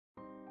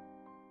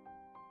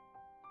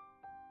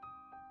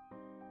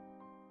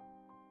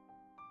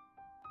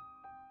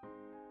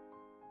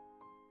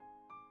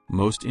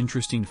Most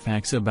interesting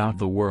facts about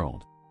the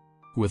world.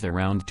 With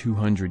around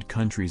 200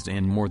 countries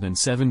and more than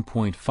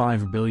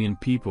 7.5 billion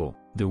people,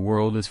 the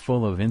world is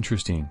full of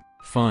interesting,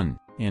 fun,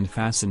 and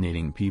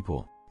fascinating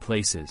people,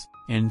 places,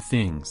 and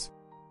things.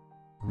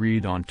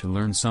 Read on to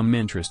learn some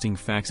interesting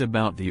facts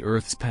about the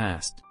Earth's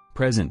past,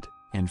 present,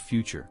 and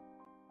future.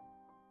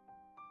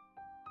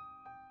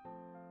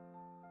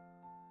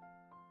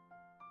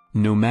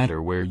 No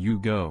matter where you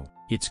go,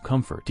 it's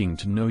comforting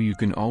to know you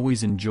can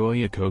always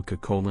enjoy a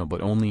Coca-Cola,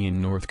 but only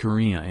in North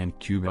Korea and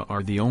Cuba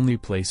are the only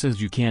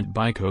places you can't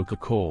buy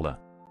Coca-Cola.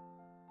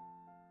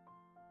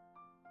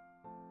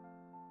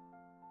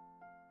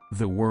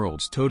 The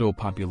world's total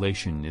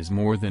population is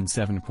more than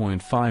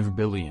 7.5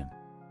 billion.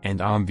 And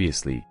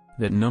obviously,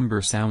 that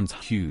number sounds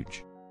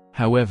huge.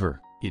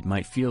 However, it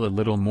might feel a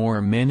little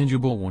more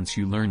manageable once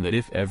you learn that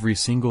if every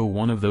single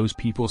one of those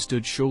people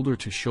stood shoulder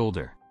to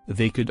shoulder,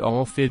 they could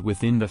all fit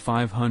within the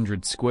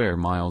 500 square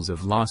miles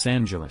of Los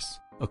Angeles,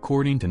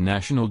 according to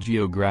National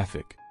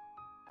Geographic.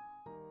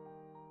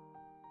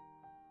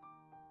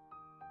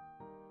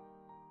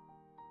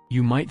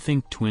 You might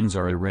think twins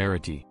are a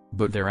rarity,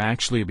 but they're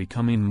actually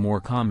becoming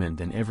more common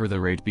than ever. The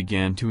rate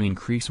began to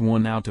increase.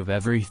 1 out of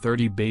every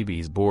 30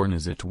 babies born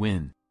is a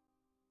twin.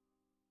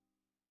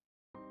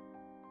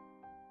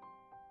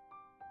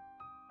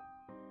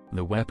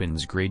 The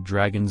weapons-grade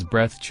Dragon's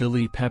Breath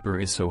chili pepper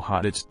is so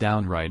hot it's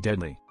downright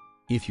deadly.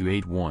 If you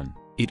ate one,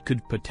 it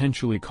could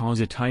potentially cause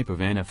a type of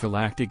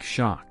anaphylactic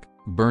shock,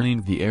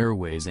 burning the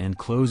airways and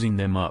closing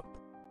them up.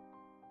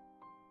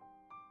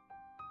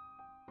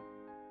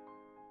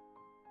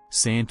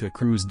 Santa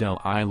Cruz del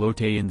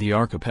Islote in the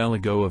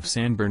archipelago of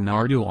San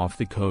Bernardo off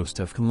the coast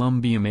of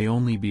Colombia may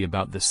only be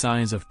about the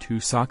size of 2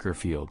 soccer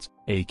fields,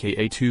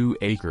 aka 2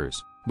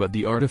 acres, but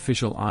the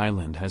artificial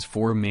island has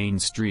 4 main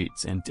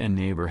streets and 10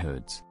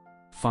 neighborhoods.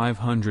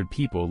 500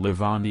 people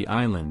live on the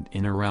island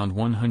in around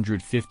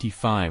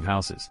 155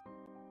 houses.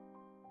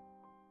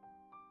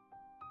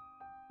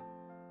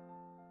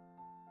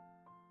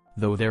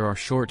 Though there are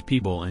short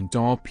people and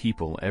tall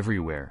people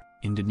everywhere,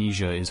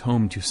 Indonesia is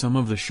home to some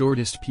of the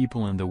shortest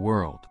people in the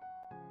world.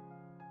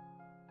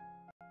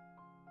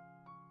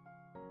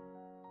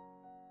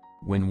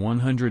 When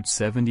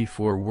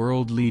 174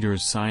 world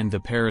leaders signed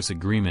the Paris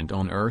Agreement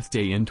on Earth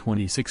Day in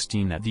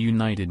 2016 at the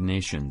United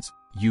Nations,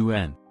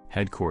 UN,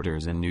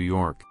 headquarters in New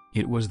York,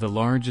 it was the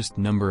largest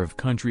number of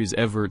countries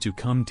ever to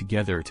come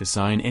together to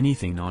sign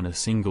anything on a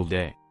single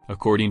day,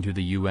 according to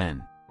the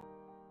UN.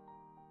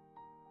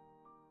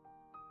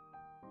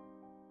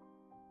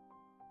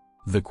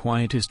 The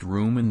quietest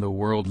room in the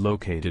world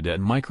located at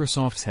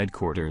Microsoft's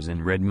headquarters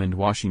in Redmond,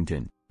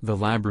 Washington, the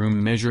lab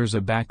room measures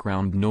a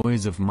background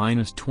noise of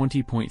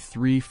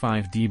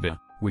 -20.35 dB,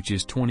 which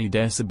is 20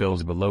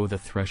 decibels below the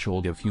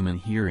threshold of human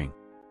hearing.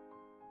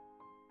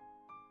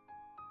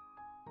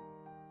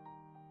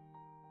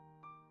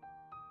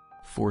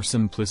 For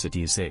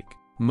simplicity's sake,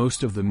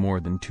 most of the more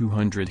than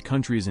 200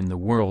 countries in the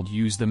world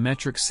use the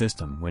metric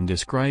system when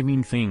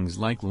describing things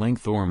like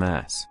length or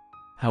mass.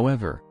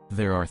 However,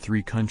 there are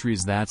 3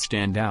 countries that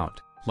stand out: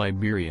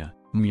 Liberia,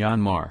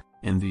 Myanmar,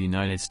 and the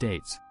United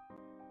States.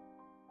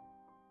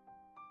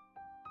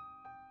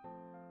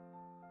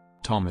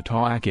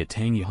 Tamata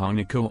akatangi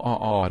hanako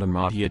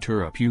aadamatia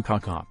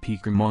turapukaka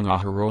pikamanga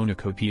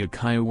haronako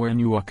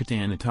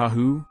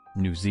piakayawanuakatanatahu,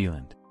 New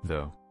Zealand,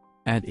 though.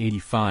 At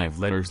 85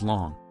 letters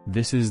long,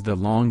 this is the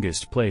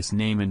longest place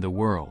name in the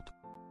world.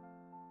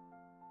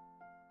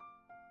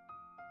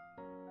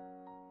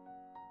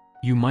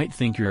 You might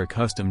think you're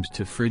accustomed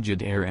to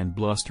frigid air and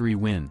blustery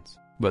winds,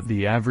 but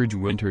the average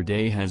winter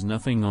day has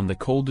nothing on the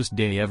coldest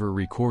day ever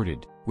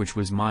recorded, which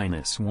was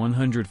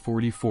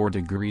 -144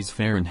 degrees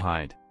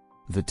Fahrenheit.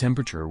 The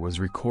temperature was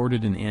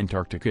recorded in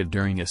Antarctica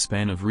during a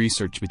span of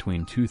research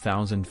between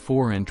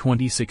 2004 and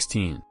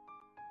 2016.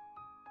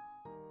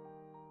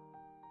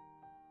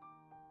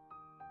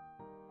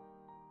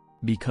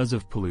 Because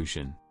of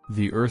pollution,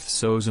 the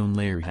Earth's ozone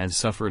layer has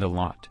suffered a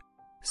lot.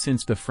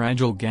 Since the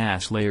fragile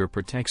gas layer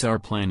protects our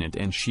planet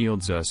and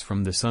shields us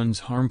from the sun's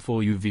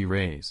harmful UV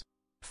rays.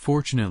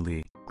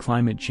 Fortunately,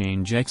 climate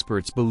change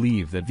experts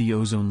believe that the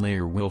ozone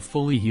layer will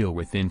fully heal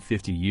within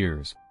 50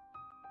 years.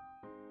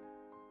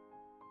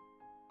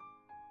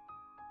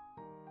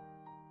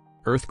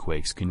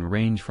 Earthquakes can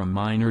range from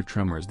minor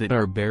tremors that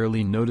are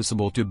barely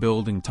noticeable to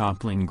building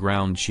toppling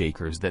ground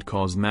shakers that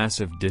cause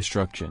massive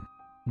destruction.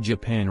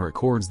 Japan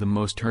records the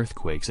most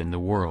earthquakes in the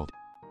world.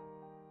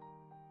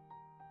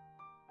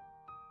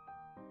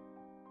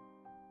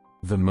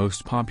 The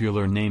most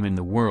popular name in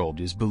the world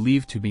is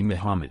believed to be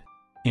Muhammad.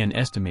 An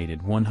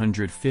estimated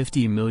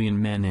 150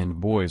 million men and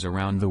boys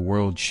around the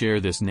world share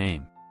this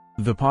name.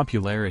 The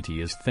popularity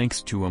is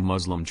thanks to a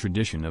Muslim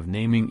tradition of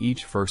naming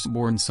each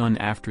firstborn son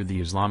after the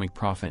Islamic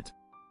prophet.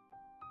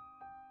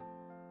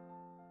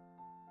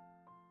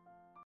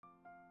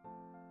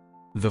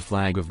 The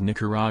flag of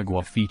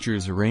Nicaragua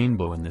features a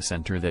rainbow in the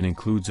center that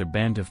includes a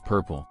band of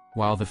purple,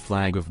 while the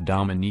flag of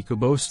Dominica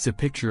boasts a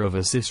picture of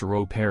a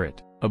Cicero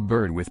parrot, a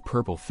bird with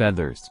purple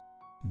feathers.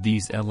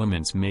 These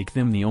elements make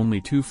them the only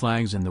two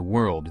flags in the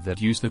world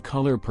that use the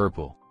color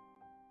purple.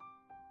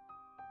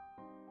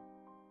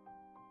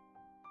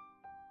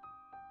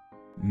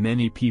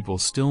 Many people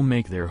still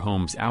make their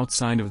homes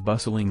outside of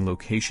bustling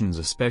locations,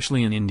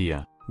 especially in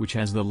India, which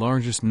has the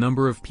largest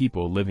number of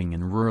people living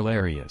in rural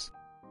areas.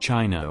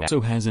 China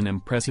also has an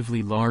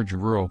impressively large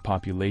rural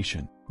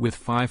population, with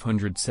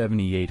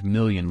 578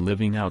 million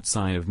living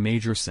outside of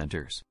major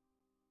centers.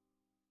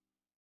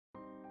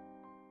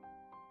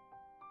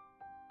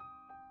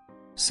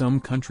 Some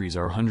countries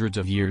are hundreds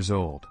of years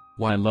old,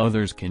 while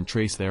others can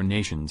trace their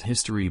nation's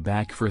history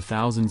back for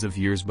thousands of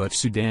years, but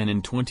Sudan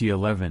in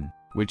 2011,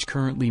 which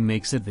currently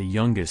makes it the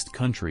youngest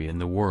country in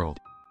the world.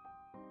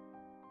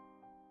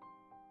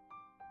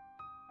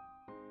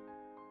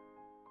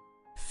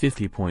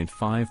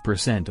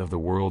 .5% of the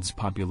world's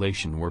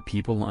population were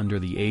people under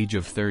the age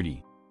of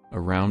 30.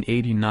 Around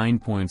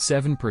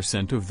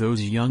 89.7% of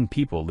those young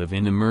people live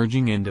in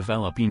emerging and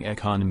developing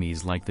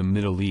economies like the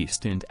Middle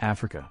East and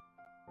Africa.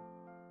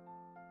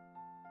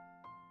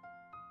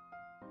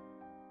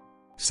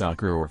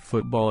 Soccer or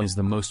football is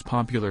the most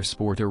popular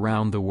sport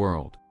around the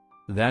world.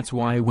 That's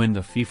why when the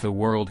FIFA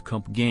World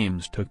Cup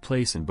games took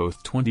place in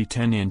both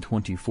 2010 and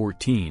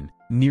 2014,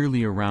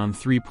 nearly around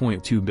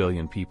 3.2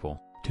 billion people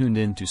tuned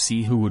in to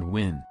see who would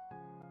win.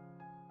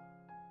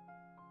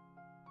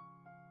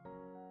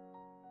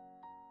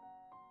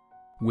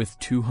 With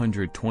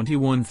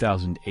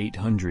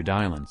 221,800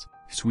 islands,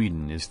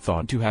 Sweden is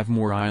thought to have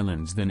more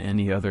islands than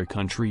any other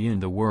country in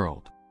the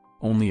world.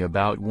 Only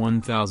about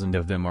 1,000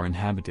 of them are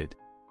inhabited.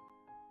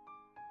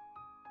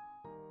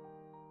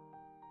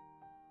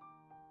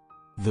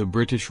 The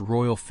British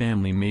royal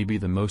family may be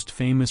the most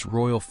famous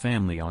royal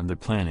family on the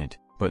planet,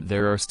 but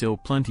there are still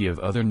plenty of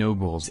other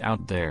nobles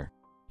out there.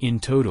 In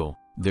total,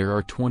 there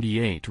are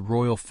 28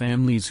 royal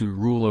families who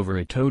rule over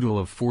a total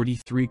of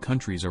 43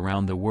 countries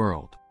around the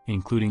world,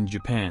 including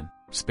Japan,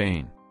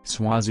 Spain,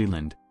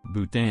 Swaziland,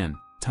 Bhutan,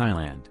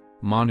 Thailand,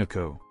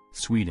 Monaco,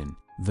 Sweden,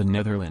 the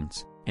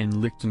Netherlands, and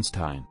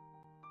Liechtenstein.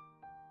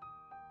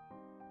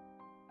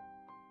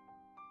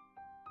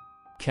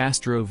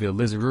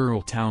 Castroville is a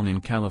rural town in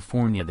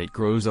California that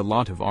grows a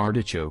lot of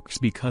artichokes.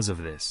 Because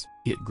of this,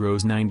 it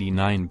grows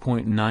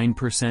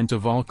 99.9%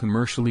 of all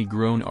commercially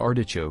grown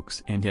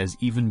artichokes and has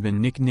even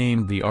been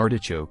nicknamed the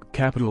artichoke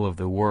capital of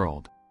the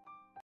world.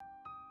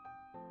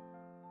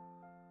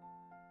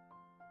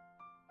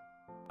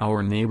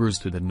 Our neighbors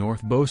to the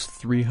north boast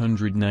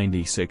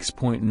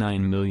 396.9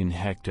 million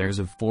hectares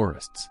of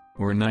forests,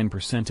 or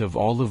 9% of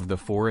all of the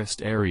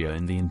forest area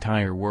in the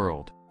entire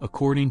world,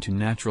 according to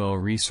Natural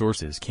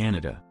Resources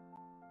Canada.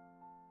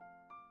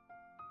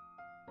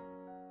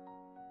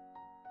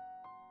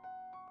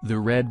 The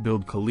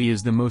red-billed collie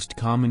is the most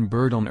common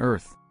bird on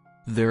Earth.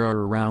 There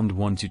are around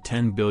 1 to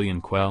 10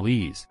 billion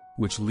quailies,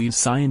 which leads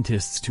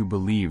scientists to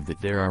believe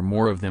that there are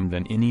more of them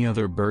than any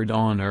other bird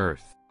on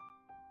Earth.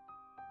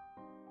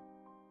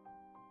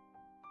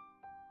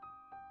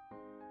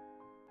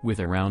 With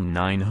around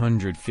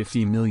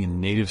 950 million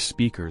native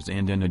speakers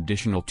and an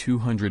additional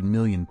 200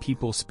 million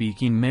people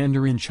speaking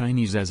Mandarin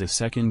Chinese as a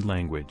second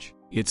language,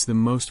 it's the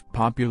most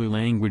popular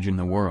language in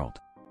the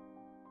world.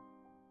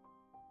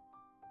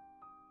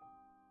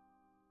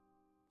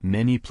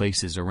 Many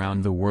places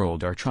around the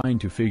world are trying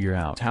to figure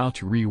out how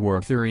to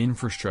rework their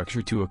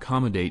infrastructure to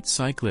accommodate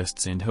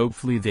cyclists, and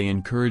hopefully they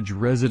encourage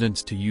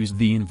residents to use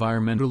the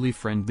environmentally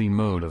friendly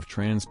mode of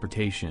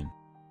transportation.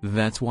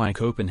 That's why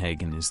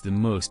Copenhagen is the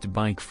most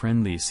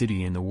bike-friendly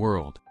city in the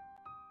world.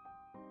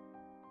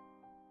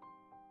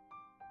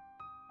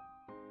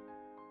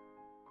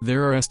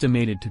 There are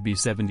estimated to be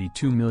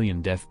 72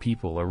 million deaf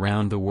people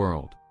around the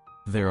world.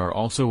 There are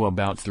also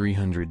about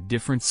 300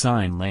 different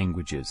sign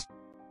languages.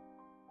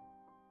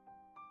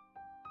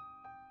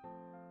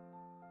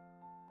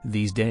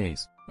 These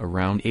days,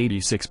 around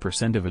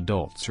 86% of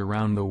adults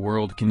around the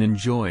world can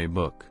enjoy a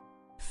book.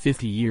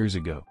 50 years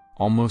ago,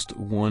 almost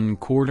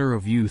 1/4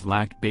 of youth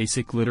lacked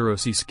basic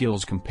literacy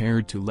skills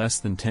compared to less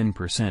than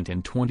 10%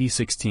 in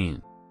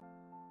 2016.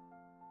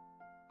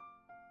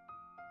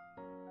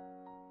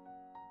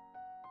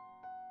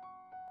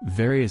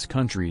 Various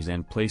countries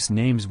and place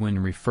names when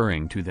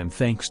referring to them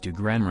thanks to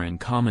grammar and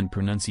common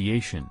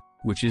pronunciation,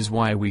 which is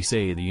why we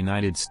say the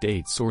United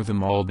States or the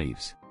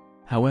Maldives.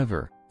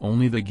 However,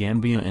 only the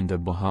Gambia and the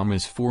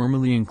Bahamas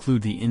formally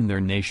include the in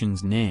their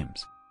nation's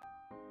names.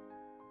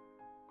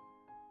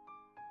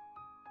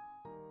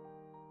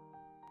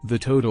 The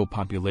total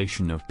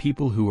population of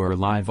people who are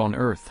alive on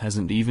Earth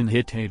hasn't even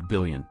hit 8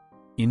 billion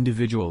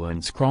individual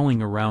ants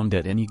crawling around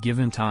at any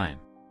given time.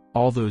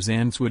 All those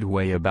ants would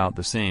weigh about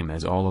the same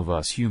as all of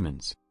us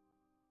humans.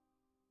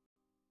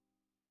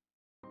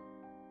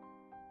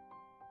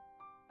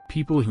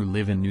 People who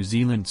live in New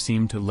Zealand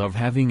seem to love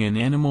having an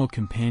animal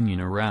companion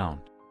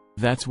around.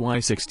 That's why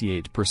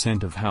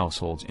 68% of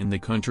households in the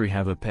country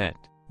have a pet,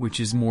 which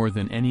is more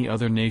than any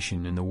other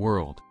nation in the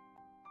world.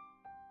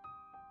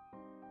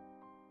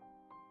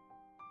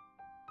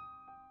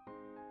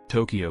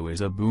 Tokyo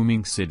is a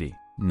booming city,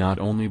 not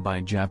only by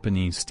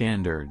Japanese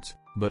standards,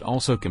 but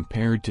also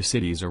compared to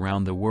cities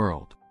around the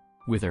world.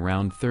 With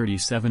around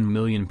 37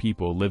 million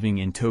people living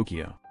in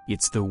Tokyo,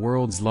 it's the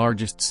world's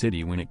largest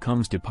city when it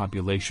comes to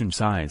population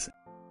size.